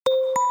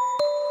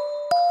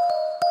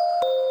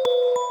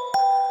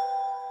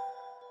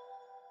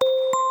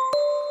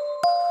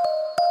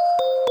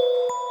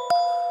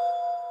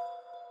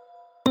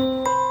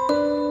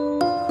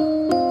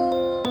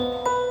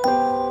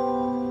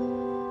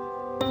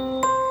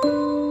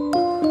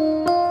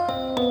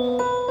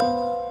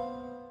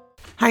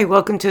Hi,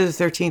 welcome to the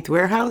 13th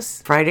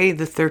Warehouse, Friday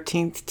the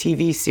 13th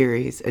TV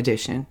series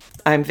edition.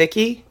 I'm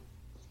Vicky.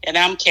 And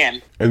I'm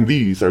Kim. And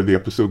these are the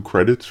episode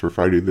credits for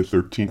Friday the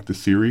 13th, the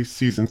series,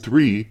 Season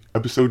 3,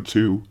 Episode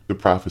 2, The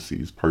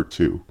Prophecies, Part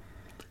 2.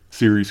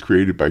 Series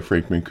created by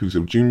Frank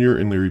Mancuso Jr.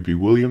 and Larry B.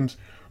 Williams,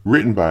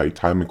 written by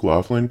Tom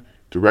McLaughlin,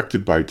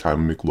 directed by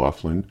Tom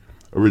McLaughlin,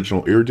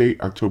 original air date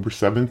October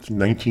 7th,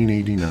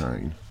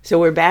 1989. So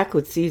we're back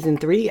with Season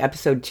 3,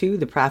 Episode 2,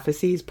 The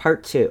Prophecies,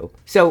 Part 2.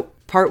 So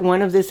Part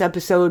 1 of this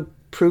episode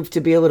proved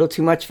to be a little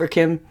too much for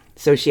Kim,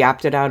 so she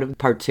opted out of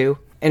Part 2.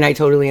 And I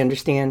totally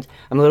understand.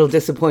 I'm a little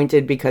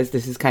disappointed because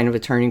this is kind of a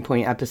turning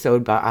point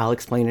episode, but I'll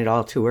explain it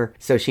all to her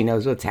so she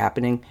knows what's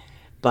happening.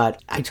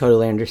 But I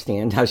totally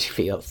understand how she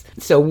feels.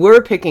 So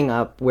we're picking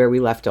up where we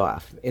left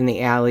off, in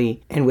the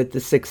alley, and with the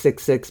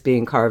 666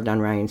 being carved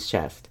on Ryan's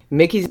chest.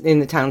 Mickey's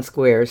in the town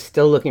square,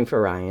 still looking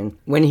for Ryan,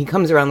 when he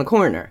comes around the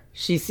corner.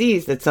 She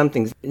sees that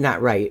something's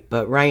not right,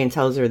 but Ryan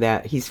tells her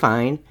that he's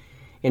fine,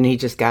 and he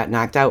just got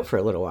knocked out for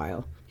a little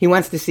while. He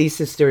wants to see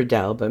Sister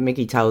Adele, but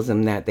Mickey tells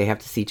him that they have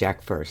to see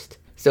Jack first.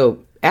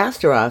 So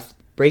Astaroth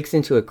breaks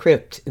into a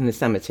crypt in the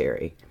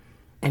cemetery.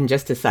 And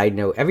just a side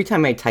note, every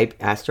time I type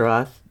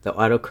Astaroth, the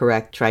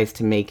autocorrect tries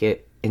to make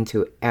it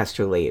into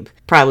Astrolabe.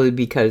 Probably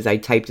because I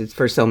typed it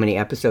for so many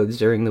episodes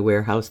during the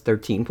Warehouse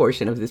 13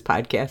 portion of this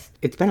podcast.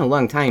 It's been a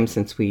long time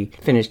since we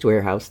finished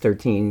Warehouse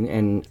 13,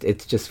 and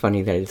it's just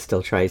funny that it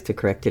still tries to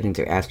correct it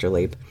into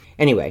Astrolabe.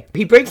 Anyway,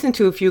 he breaks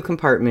into a few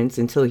compartments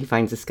until he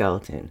finds a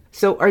skeleton.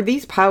 So are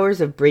these powers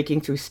of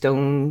breaking through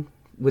stone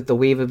with the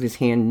wave of his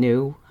hand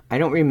new? I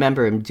don't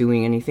remember him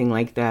doing anything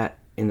like that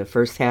in the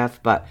first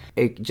half, but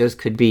it just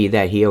could be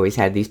that he always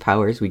had these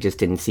powers. We just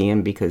didn't see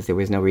him because there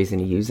was no reason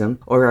to use them.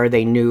 Or are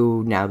they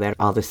new now that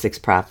all the 6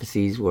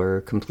 prophecies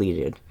were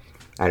completed?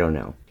 I don't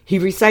know. He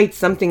recites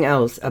something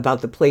else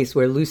about the place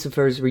where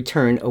Lucifer's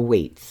return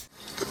awaits.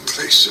 The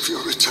place of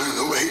your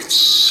return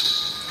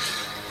awaits.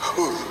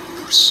 Oh,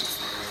 Lucifer.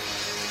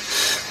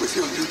 With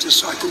your new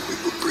disciple we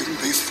will bring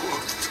thee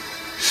forth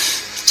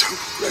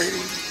to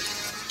reign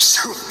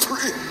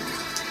supreme.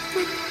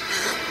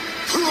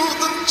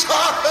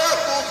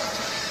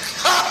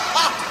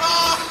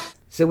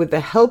 So with the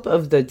help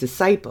of the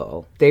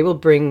disciple, they will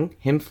bring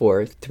him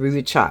forth through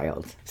the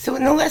child. So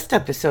in the last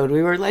episode,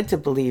 we were led to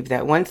believe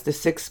that once the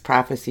 6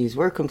 prophecies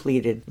were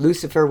completed,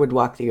 Lucifer would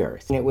walk the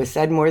earth. And it was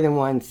said more than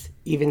once,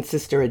 even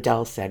Sister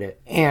Adele said it.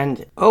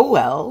 And, oh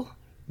well,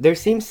 there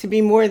seems to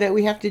be more that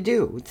we have to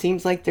do. It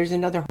seems like there's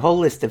another whole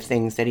list of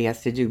things that he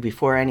has to do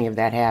before any of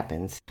that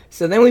happens.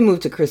 So then we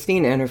move to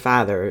Christina and her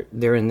father.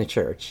 They're in the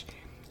church.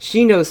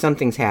 She knows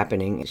something's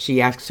happening.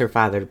 She asks her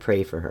father to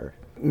pray for her.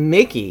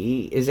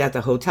 Mickey is at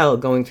the hotel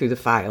going through the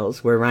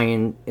files where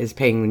Ryan is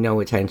paying no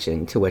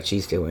attention to what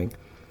she's doing.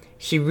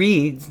 She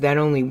reads that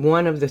only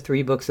one of the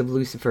 3 books of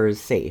Lucifer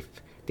is safe.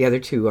 The other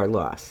 2 are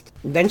lost.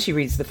 Then she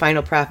reads the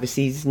final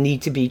prophecies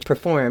need to be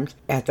performed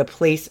at the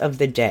place of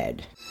the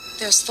dead.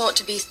 There's thought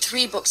to be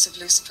 3 books of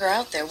Lucifer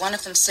out there. One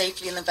of them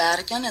safely in the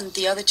Vatican and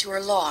the other 2 are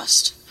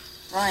lost.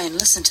 Ryan,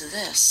 listen to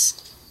this.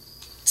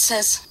 It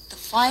says the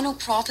final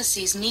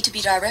prophecies need to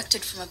be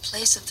directed from a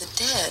place of the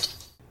dead.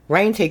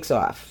 Ryan takes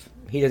off.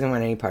 He doesn't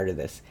want any part of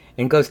this,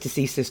 and goes to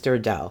see Sister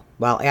Adele,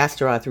 while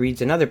Astaroth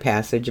reads another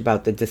passage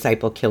about the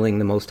disciple killing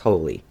the most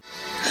holy.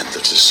 And the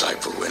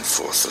disciple went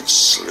forth and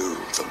slew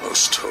the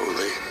most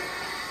holy,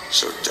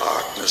 so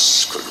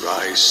darkness could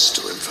rise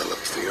to envelop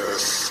the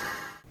earth.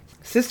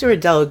 Sister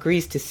Adele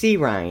agrees to see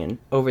Ryan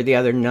over the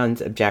other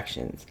nuns'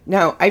 objections.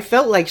 Now, I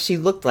felt like she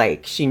looked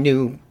like she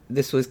knew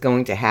this was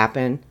going to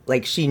happen,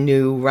 like she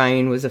knew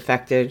Ryan was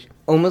affected,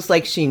 almost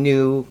like she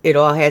knew it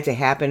all had to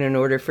happen in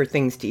order for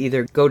things to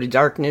either go to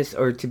darkness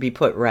or to be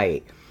put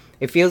right.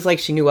 It feels like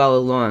she knew all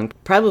along,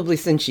 probably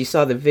since she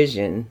saw the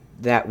vision,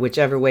 that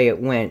whichever way it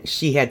went,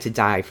 she had to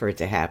die for it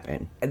to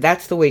happen.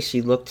 That's the way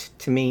she looked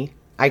to me.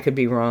 I could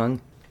be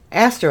wrong.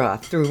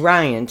 Astaroth, through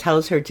Ryan,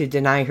 tells her to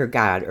deny her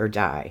God or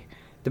die.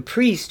 The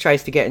priest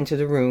tries to get into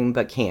the room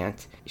but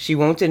can't. She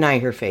won't deny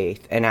her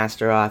faith, and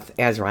Astaroth,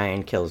 as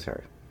Ryan, kills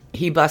her.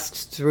 He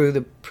busts through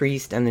the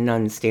priest and the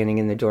nuns standing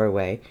in the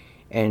doorway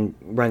and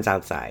runs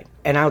outside.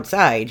 And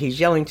outside, he's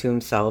yelling to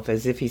himself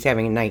as if he's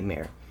having a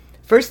nightmare.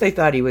 First they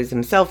thought he was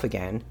himself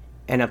again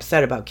and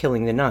upset about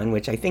killing the nun,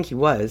 which I think he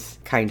was,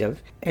 kind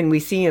of. And we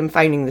see him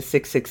finding the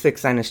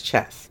 666 on his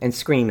chest and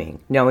screaming,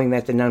 knowing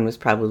that the nun was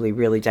probably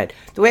really dead.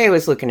 The way I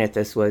was looking at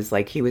this was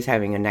like he was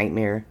having a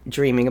nightmare,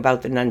 dreaming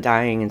about the nun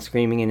dying and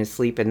screaming in his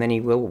sleep, and then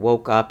he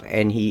woke up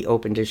and he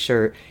opened his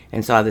shirt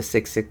and saw the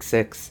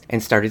 666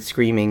 and started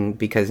screaming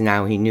because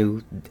now he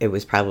knew it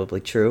was probably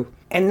true.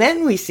 And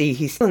then we see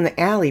he's still in the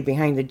alley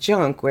behind the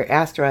junk where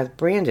Astaroth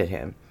branded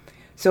him.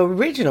 So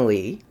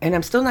originally, and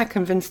I'm still not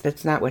convinced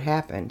that's not what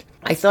happened,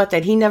 I thought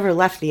that he never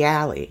left the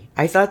alley.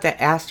 I thought that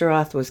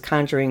Astaroth was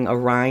conjuring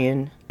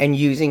Orion and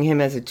using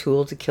him as a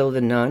tool to kill the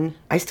nun.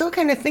 I still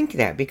kind of think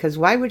that, because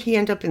why would he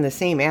end up in the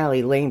same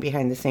alley laying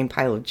behind the same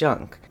pile of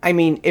junk? I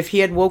mean, if he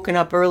had woken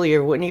up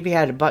earlier, wouldn't he have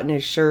had a button in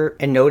his shirt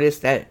and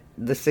noticed that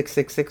the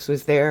 666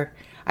 was there?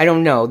 I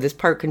don't know. This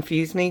part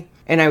confused me.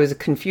 And I was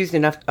confused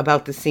enough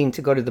about the scene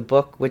to go to the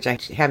book, which I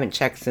haven't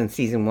checked since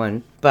season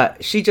 1.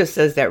 But she just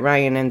says that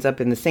Ryan ends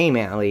up in the same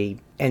alley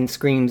and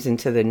screams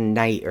into the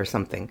night or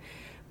something.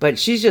 But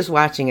she's just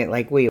watching it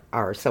like we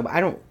are, so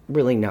I don't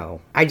really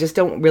know. I just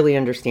don't really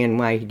understand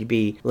why he'd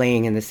be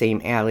laying in the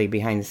same alley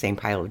behind the same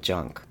pile of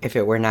junk, if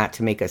it were not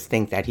to make us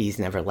think that he's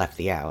never left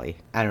the alley.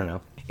 I don't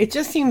know. It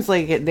just seems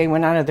like they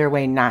went out of their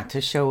way not to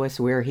show us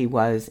where he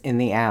was in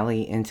the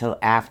alley until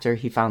after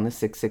he found the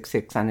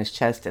 666 on his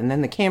chest, and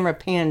then the camera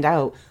panned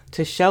out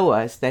to show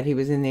us that he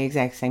was in the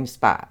exact same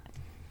spot.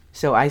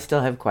 So I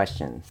still have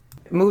questions.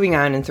 Moving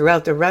on, and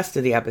throughout the rest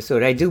of the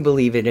episode, I do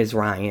believe it is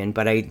Ryan,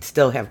 but I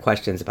still have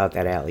questions about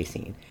that alley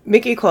scene.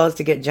 Mickey calls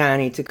to get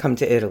Johnny to come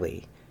to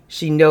Italy.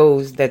 She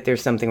knows that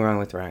there's something wrong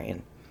with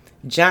Ryan.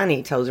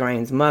 Johnny tells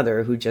Ryan's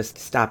mother, who just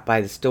stopped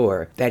by the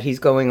store, that he's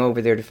going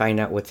over there to find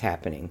out what's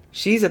happening.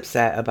 She's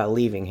upset about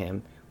leaving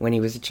him when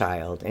he was a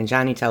child, and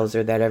Johnny tells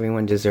her that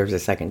everyone deserves a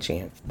second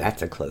chance.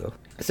 That's a clue.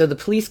 So the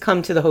police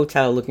come to the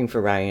hotel looking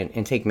for Ryan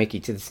and take Mickey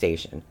to the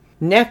station.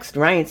 Next,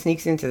 Ryan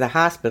sneaks into the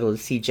hospital to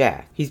see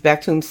Jack. He's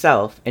back to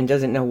himself and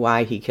doesn't know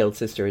why he killed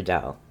Sister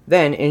Adele.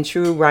 Then, in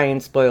true Ryan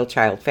spoiled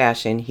child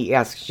fashion, he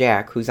asks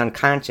Jack, who's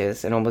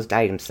unconscious and almost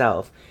died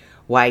himself,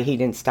 why he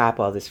didn't stop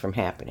all this from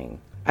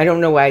happening. I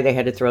don't know why they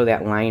had to throw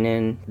that line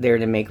in there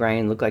to make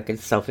Ryan look like a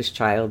selfish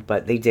child,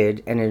 but they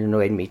did, and it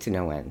annoyed me to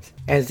no end.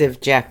 As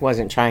if Jack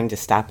wasn't trying to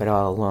stop it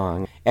all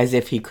along. As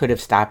if he could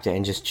have stopped it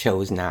and just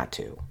chose not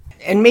to.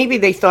 And maybe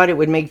they thought it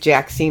would make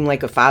Jack seem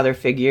like a father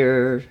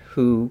figure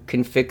who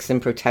can fix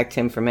and protect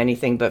him from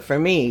anything, but for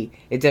me,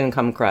 it didn't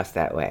come across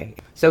that way.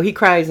 So he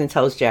cries and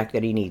tells Jack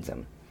that he needs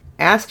him.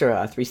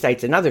 Astaroth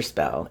recites another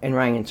spell, and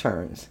Ryan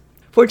turns.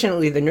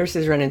 Fortunately, the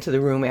nurses run into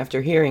the room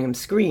after hearing him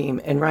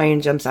scream, and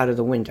Ryan jumps out of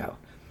the window.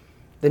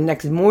 The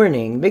next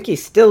morning,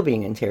 Mickey's still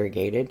being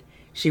interrogated.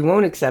 She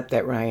won't accept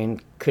that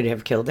Ryan could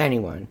have killed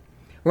anyone.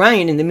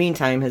 Ryan, in the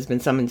meantime, has been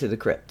summoned to the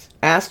crypt.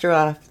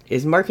 Astaroth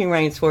is marking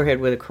Ryan's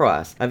forehead with a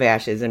cross of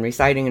ashes and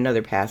reciting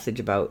another passage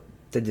about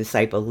the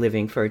disciple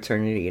living for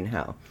eternity in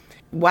hell.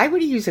 Why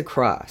would he use a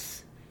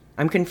cross?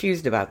 I'm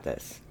confused about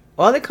this.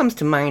 All that comes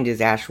to mind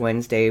is Ash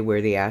Wednesday,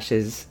 where the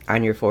ashes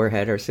on your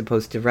forehead are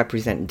supposed to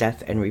represent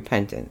death and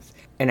repentance.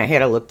 And I had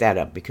to look that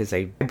up because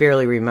I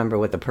barely remember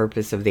what the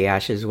purpose of the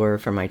ashes were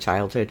from my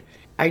childhood.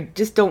 I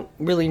just don't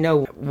really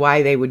know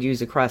why they would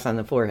use a cross on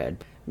the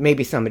forehead.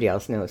 Maybe somebody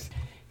else knows.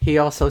 He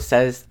also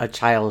says, a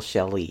child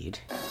shall lead.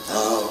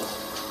 Now,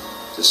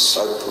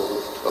 disciple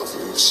of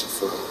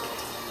Lucifer,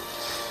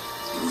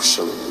 you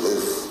shall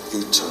live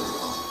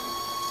eternal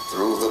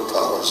through the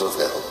powers of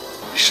hell.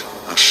 We shall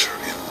usher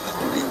in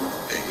a new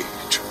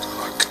age of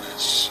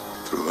darkness.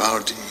 Through our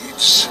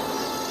deeds,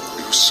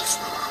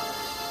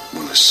 Lucifer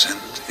will ascend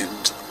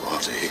into the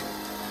body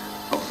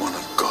of one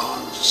of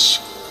God's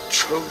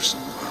chosen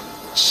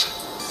ones,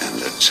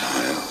 and a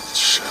child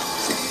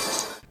shall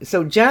lead.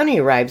 So Johnny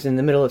arrives in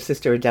the middle of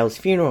Sister Adele's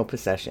funeral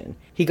procession.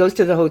 He goes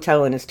to the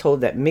hotel and is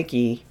told that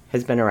Mickey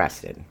has been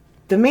arrested.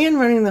 The man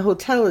running the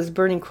hotel is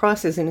burning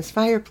crosses in his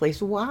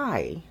fireplace.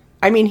 Why?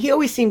 I mean, he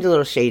always seemed a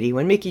little shady.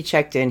 When Mickey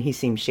checked in, he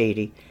seemed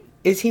shady.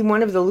 Is he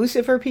one of the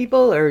Lucifer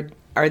people, or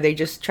are they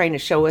just trying to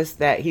show us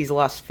that he's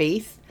lost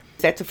faith?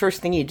 Is that the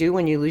first thing you do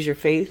when you lose your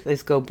faith,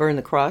 is go burn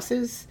the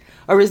crosses?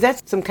 Or is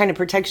that some kind of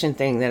protection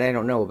thing that I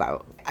don't know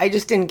about? I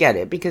just didn't get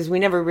it, because we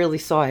never really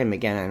saw him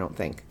again, I don't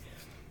think.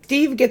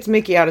 Steve gets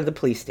Mickey out of the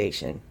police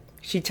station.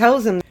 She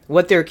tells him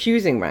what they're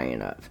accusing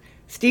Ryan of.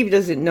 Steve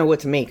doesn't know what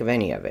to make of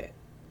any of it.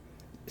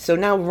 So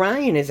now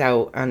Ryan is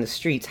out on the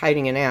streets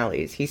hiding in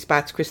alleys. He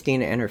spots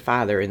Christina and her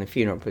father in the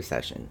funeral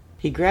procession.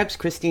 He grabs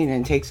Christina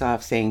and takes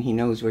off, saying he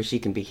knows where she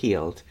can be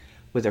healed,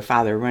 with her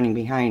father running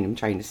behind him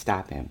trying to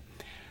stop him.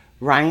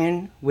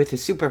 Ryan, with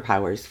his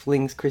superpowers,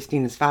 flings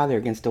Christina's father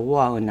against a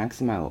wall and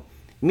knocks him out.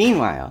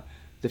 Meanwhile,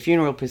 the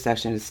funeral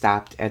procession is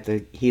stopped at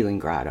the healing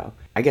grotto.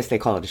 I guess they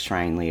call it a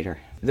shrine later.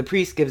 The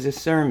priest gives a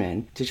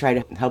sermon to try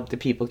to help the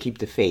people keep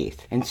the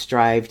faith and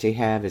strive to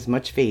have as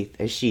much faith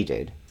as she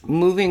did.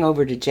 Moving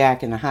over to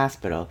Jack in the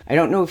hospital, I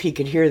don't know if he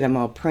could hear them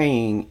all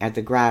praying at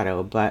the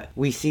grotto, but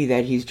we see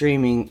that he's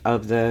dreaming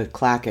of the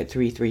clock at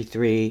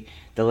 333,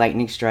 the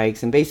lightning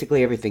strikes, and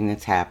basically everything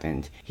that's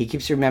happened. He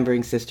keeps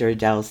remembering Sister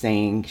Adele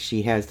saying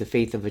she has the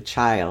faith of a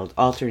child,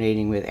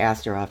 alternating with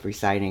Astaroth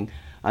reciting,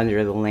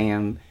 "Under the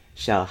Lamb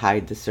shall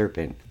hide the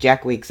serpent."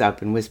 Jack wakes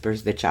up and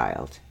whispers the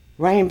child.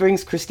 Ryan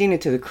brings Christina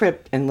to the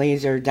crypt and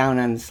lays her down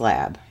on the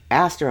slab.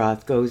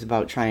 Astaroth goes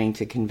about trying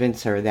to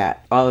convince her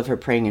that all of her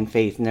praying and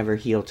faith never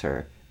healed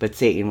her, but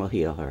Satan will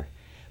heal her.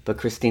 But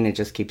Christina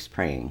just keeps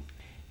praying.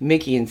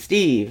 Mickey and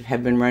Steve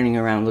have been running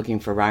around looking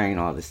for Ryan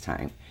all this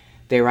time.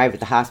 They arrive at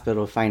the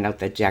hospital to find out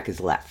that Jack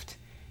is left.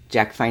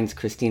 Jack finds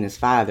Christina's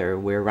father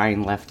where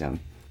Ryan left him.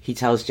 He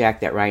tells Jack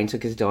that Ryan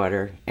took his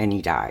daughter, and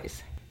he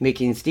dies.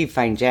 Mickey and Steve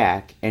find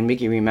Jack, and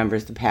Mickey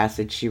remembers the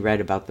passage she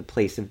read about the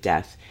place of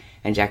death,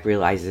 and Jack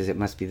realizes it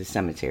must be the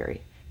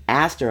cemetery.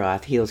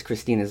 Astaroth heals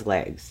Christina's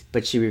legs,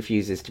 but she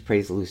refuses to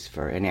praise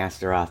Lucifer, and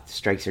Astaroth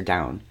strikes her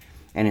down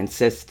and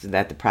insists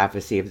that the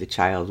prophecy of the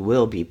child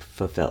will be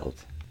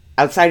fulfilled.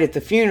 Outside at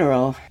the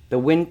funeral, the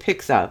wind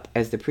picks up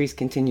as the priest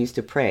continues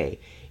to pray,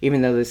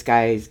 even though the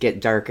skies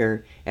get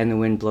darker and the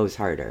wind blows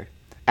harder.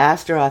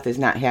 Astaroth is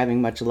not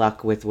having much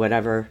luck with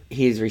whatever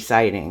he is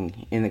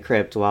reciting in the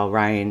crypt while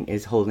Ryan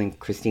is holding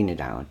Christina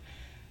down.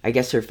 I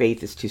guess her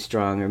faith is too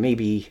strong, or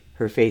maybe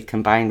her faith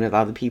combined with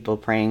all the people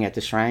praying at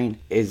the shrine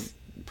is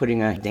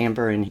putting a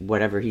damper in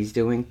whatever he's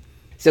doing.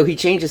 So he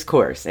changes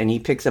course and he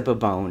picks up a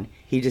bone.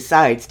 He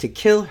decides to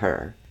kill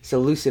her so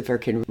Lucifer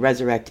can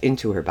resurrect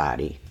into her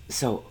body.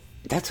 So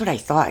that's what I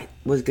thought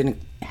was going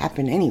to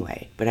happen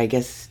anyway. But I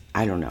guess,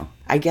 I don't know.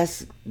 I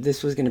guess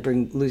this was going to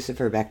bring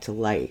Lucifer back to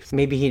life.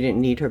 Maybe he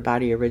didn't need her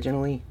body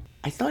originally.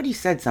 I thought he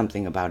said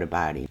something about a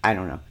body. I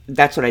don't know.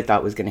 That's what I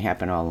thought was going to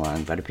happen all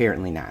along, but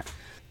apparently not.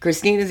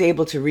 Christine is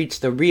able to reach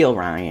the real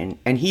Ryan,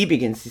 and he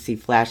begins to see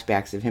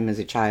flashbacks of him as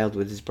a child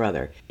with his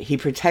brother. He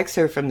protects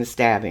her from the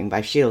stabbing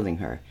by shielding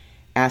her.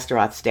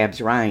 Astaroth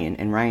stabs Ryan,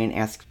 and Ryan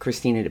asks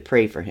Christina to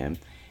pray for him,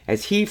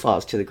 as he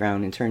falls to the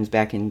ground and turns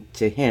back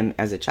into him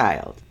as a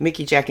child.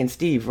 Mickey, Jack, and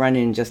Steve run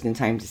in just in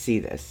time to see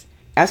this.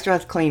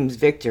 Astaroth claims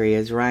victory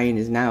as Ryan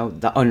is now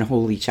the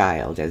unholy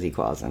child, as he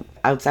calls him.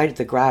 Outside at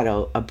the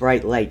grotto, a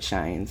bright light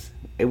shines,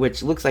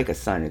 which looks like a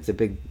sun. It's a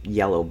big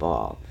yellow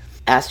ball.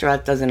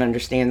 Astaroth doesn't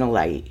understand the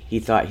light. He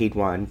thought he'd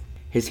won.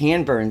 His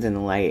hand burns in the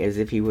light as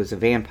if he was a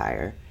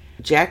vampire.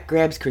 Jack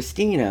grabs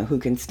Christina, who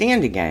can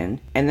stand again,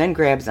 and then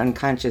grabs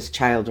unconscious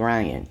child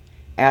Ryan.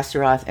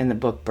 Astaroth and the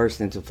book burst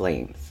into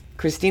flames.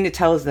 Christina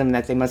tells them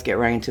that they must get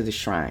Ryan to the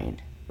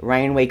shrine.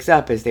 Ryan wakes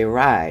up as they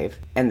arrive,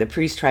 and the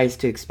priest tries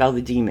to expel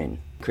the demon.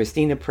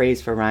 Christina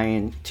prays for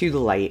Ryan to the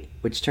light,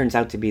 which turns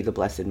out to be the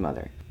Blessed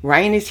Mother.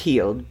 Ryan is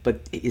healed,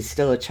 but is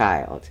still a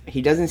child.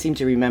 He doesn't seem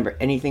to remember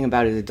anything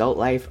about his adult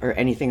life or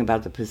anything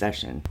about the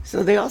possession.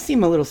 So they all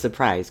seem a little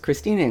surprised,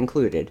 Christina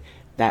included,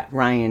 that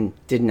Ryan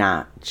did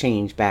not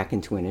change back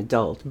into an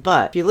adult.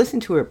 But if you listen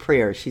to her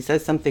prayer, she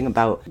says something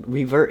about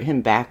revert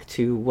him back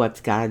to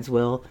what's God's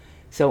will.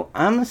 So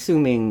I'm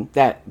assuming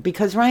that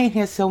because Ryan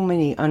has so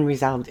many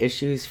unresolved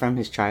issues from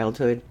his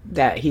childhood,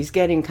 that he's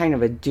getting kind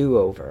of a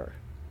do-over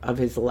of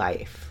his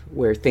life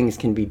where things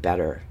can be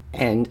better.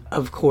 And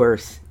of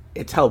course,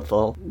 it's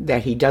helpful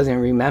that he doesn't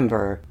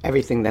remember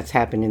everything that's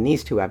happened in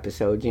these 2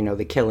 episodes, you know,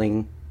 the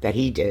killing that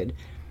he did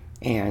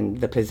and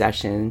the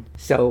possession.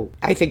 So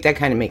I think that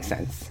kind of makes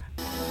sense.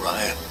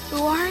 Ryan,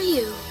 Who are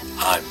you?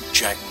 I'm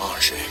Jack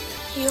Marshay.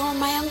 You're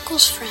my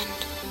uncle's friend.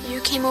 You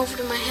came over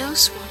to my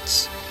house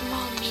once.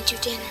 Mom made you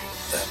dinner.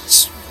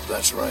 That's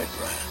right,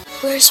 Ryan.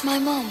 Where's my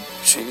mom?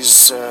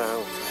 She's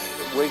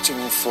waiting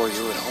for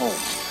you at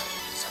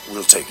home.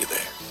 We'll take you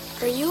there.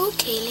 Are you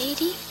okay,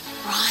 lady?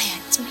 Ryan,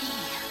 it's me,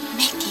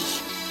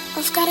 Mickey.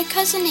 I've got a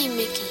cousin named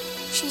Mickey.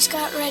 She's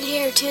got red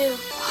hair, too.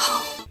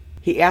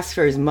 He asks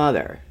for his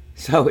mother,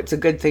 so it's a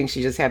good thing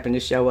she just happened to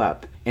show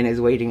up and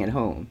is waiting at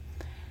home.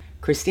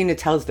 Christina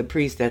tells the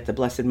priest that the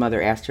Blessed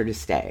Mother asked her to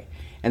stay,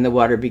 and the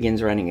water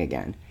begins running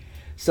again.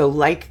 So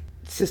like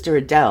Sister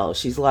Adele,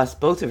 she's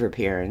lost both of her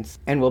parents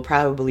and will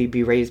probably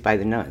be raised by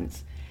the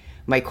nuns.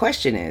 My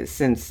question is,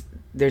 since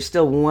there's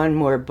still one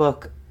more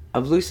book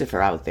of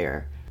Lucifer out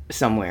there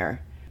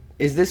somewhere,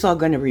 is this all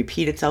going to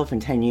repeat itself in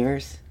 10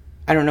 years?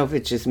 I don't know if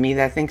it's just me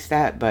that thinks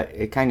that, but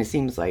it kind of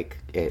seems like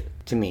it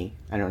to me.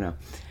 I don't know.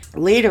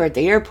 Later at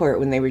the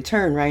airport, when they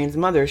return, Ryan's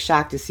mother is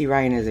shocked to see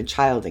Ryan as a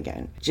child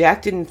again.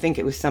 Jack didn't think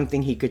it was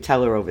something he could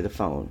tell her over the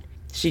phone.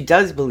 She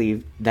does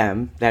believe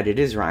them that it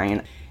is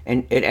Ryan,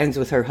 and it ends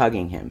with her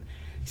hugging him.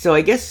 So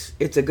I guess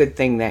it's a good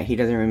thing that he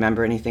doesn't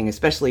remember anything,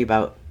 especially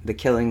about the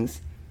killings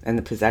and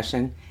the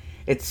possession.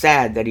 It's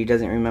sad that he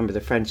doesn't remember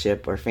the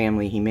friendship or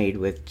family he made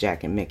with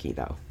Jack and Mickey,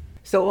 though.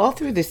 So all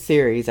through this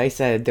series, I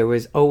said there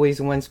was always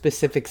one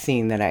specific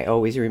scene that I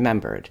always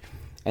remembered,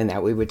 and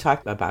that we would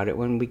talk about it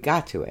when we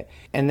got to it.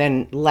 And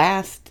then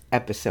last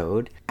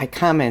episode, I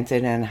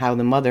commented on how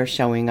the mother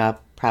showing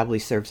up probably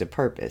serves a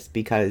purpose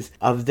because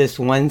of this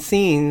one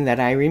scene that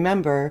I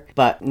remember,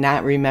 but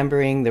not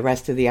remembering the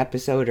rest of the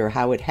episode or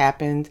how it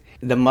happened.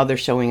 The mother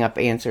showing up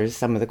answers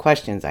some of the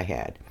questions I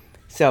had.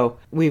 So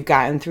we've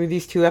gotten through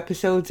these 2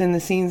 episodes and the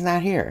scene's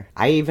not here.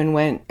 I even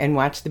went and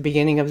watched the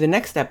beginning of the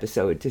next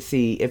episode to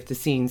see if the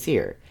scene's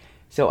here.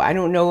 So I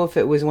don't know if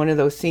it was one of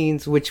those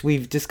scenes, which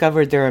we've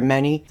discovered there are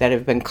many that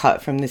have been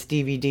cut from this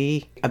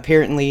DVD.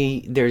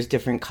 Apparently there's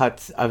different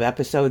cuts of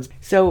episodes.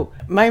 So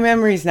my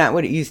memory's not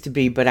what it used to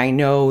be, but I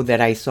know that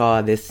I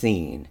saw this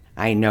scene.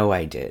 I know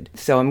I did.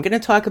 So I'm going to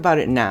talk about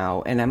it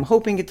now, and I'm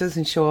hoping it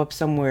doesn't show up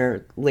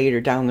somewhere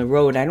later down the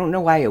road. I don't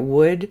know why it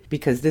would,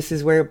 because this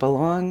is where it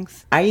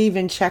belongs. I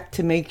even checked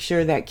to make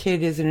sure that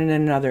kid isn't in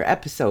another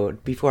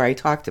episode before I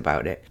talked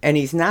about it. And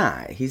he's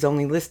not. He's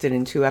only listed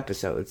in 2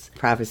 episodes,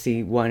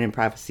 Prophecy 1 and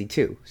Prophecy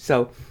 2.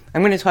 So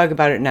I'm going to talk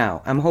about it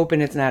now. I'm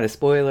hoping it's not a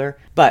spoiler,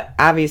 but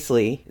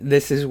obviously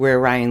this is where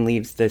Ryan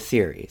leaves the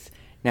series.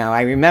 Now,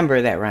 I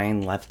remember that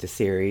Ryan left the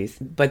series,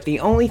 but the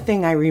only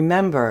thing I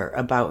remember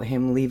about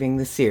him leaving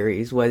the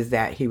series was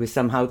that he was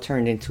somehow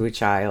turned into a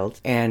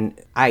child, and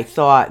I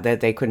thought that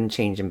they couldn't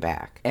change him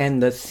back.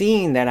 And the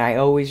scene that I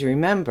always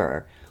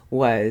remember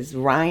was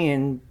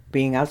Ryan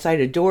being outside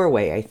a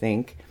doorway, I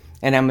think,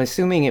 and I'm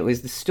assuming it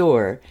was the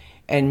store,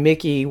 and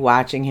Mickey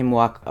watching him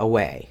walk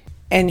away.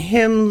 And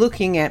him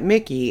looking at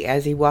Mickey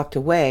as he walked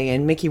away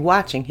and Mickey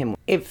watching him.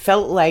 It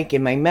felt like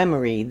in my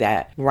memory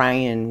that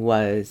Ryan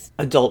was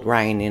adult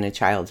Ryan in a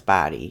child's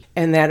body.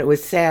 And that it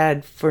was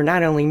sad for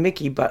not only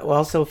Mickey, but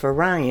also for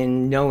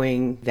Ryan,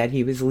 knowing that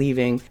he was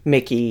leaving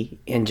Mickey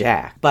and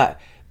Jack. But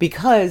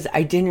because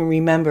I didn't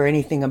remember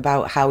anything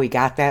about how he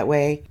got that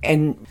way,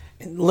 and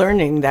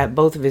learning that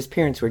both of his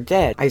parents were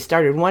dead, I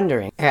started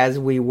wondering, as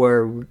we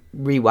were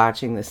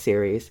rewatching the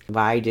series,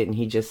 why didn't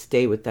he just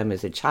stay with them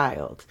as a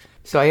child?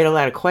 So I had a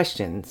lot of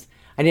questions.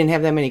 I didn't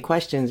have that many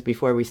questions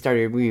before we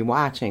started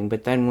rewatching,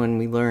 but then when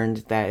we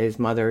learned that his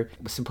mother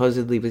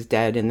supposedly was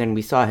dead and then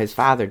we saw his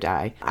father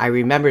die, I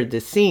remembered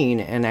the scene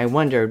and I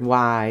wondered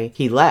why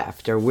he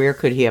left, or where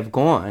could he have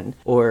gone,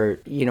 or,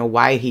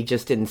 why he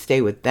just didn't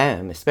stay with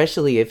them,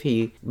 especially if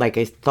he, like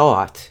I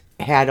thought,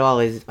 had all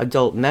his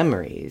adult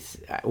memories.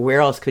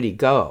 Where else could he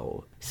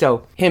go?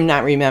 So him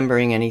not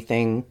remembering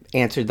anything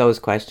answered those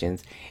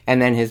questions, and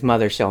then his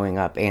mother showing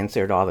up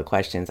answered all the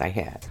questions I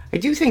had. I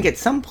do think at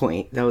some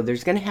point, though,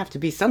 there's going to have to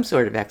be some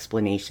sort of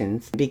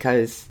explanations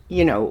because,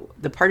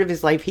 the part of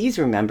his life he's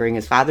remembering,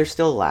 his father's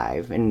still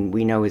alive, and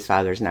we know his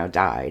father's now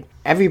died.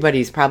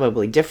 Everybody's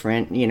probably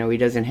different. He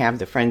doesn't have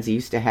the friends he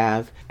used to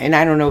have. And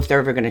I don't know if they're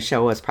ever going to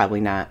show us,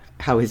 probably not,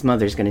 how his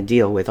mother's going to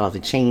deal with all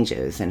the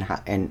changes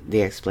and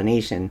the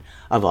explanation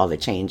of all the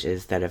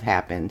changes that have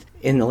happened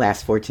in the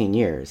last 14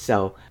 years.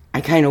 So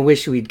I kind of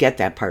wish we'd get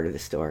that part of the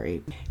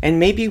story. And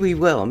maybe we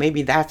will.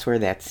 Maybe that's where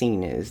that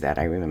scene is that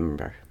I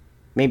remember.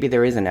 Maybe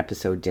there is an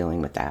episode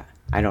dealing with that.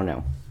 I don't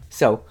know.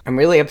 So I'm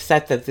really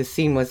upset that this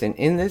scene wasn't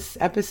in this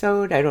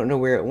episode. I don't know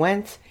where it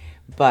went,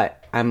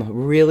 but I'm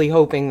really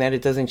hoping that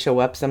it doesn't show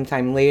up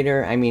sometime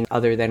later. I mean,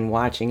 other than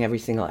watching every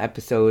single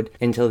episode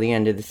until the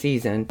end of the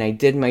season. I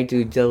did my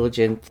due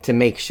diligence to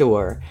make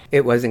sure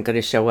it wasn't going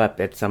to show up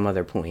at some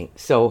other point.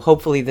 So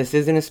hopefully this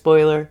isn't a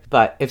spoiler,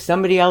 but if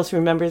somebody else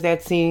remembers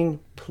that scene,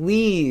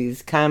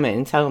 please comment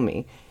and tell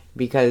me,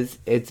 because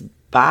it's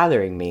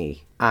bothering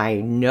me. I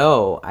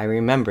know I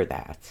remember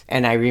that.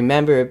 And I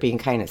remember it being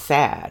kind of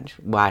sad,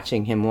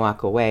 watching him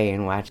walk away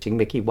and watching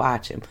Mickey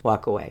watch him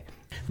walk away.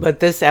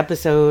 But this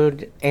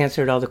episode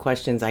answered all the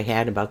questions I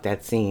had about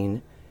that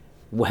scene,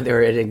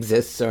 whether it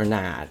exists or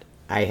not.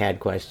 I had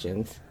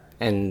questions,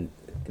 and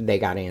they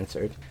got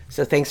answered.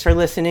 So thanks for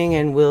listening,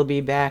 and we'll be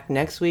back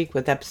next week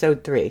with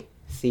episode 3.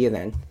 See you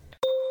then.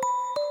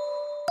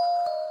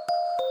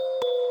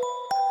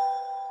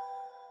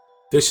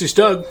 This is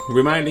Doug,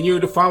 reminding you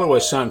to follow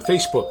us on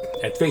Facebook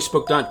at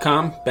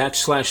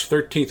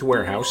facebook.com/13th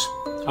Warehouse,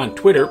 on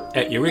Twitter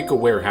at Eureka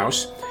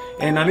Warehouse,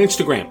 and on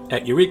Instagram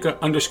at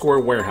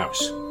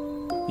Eureka_Warehouse.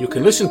 You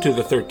can listen to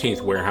The 13th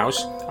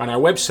Warehouse on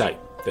our website,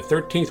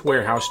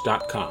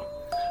 the13thwarehouse.com,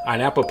 on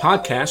Apple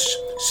Podcasts,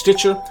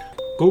 Stitcher,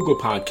 Google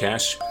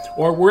Podcasts,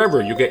 or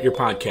wherever you get your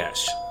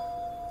podcasts.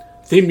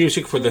 Theme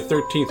music for The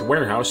 13th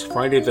Warehouse,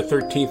 Friday the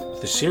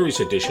 13th, the series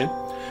edition,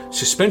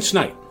 Suspense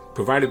Night,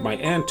 provided by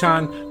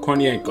Anton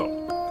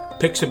Kornienko.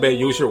 Pixabay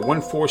user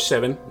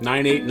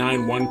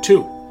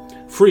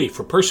 147-98912. Free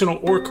for personal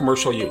or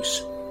commercial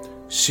use.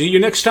 See you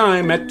next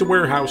time at the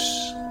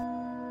warehouse.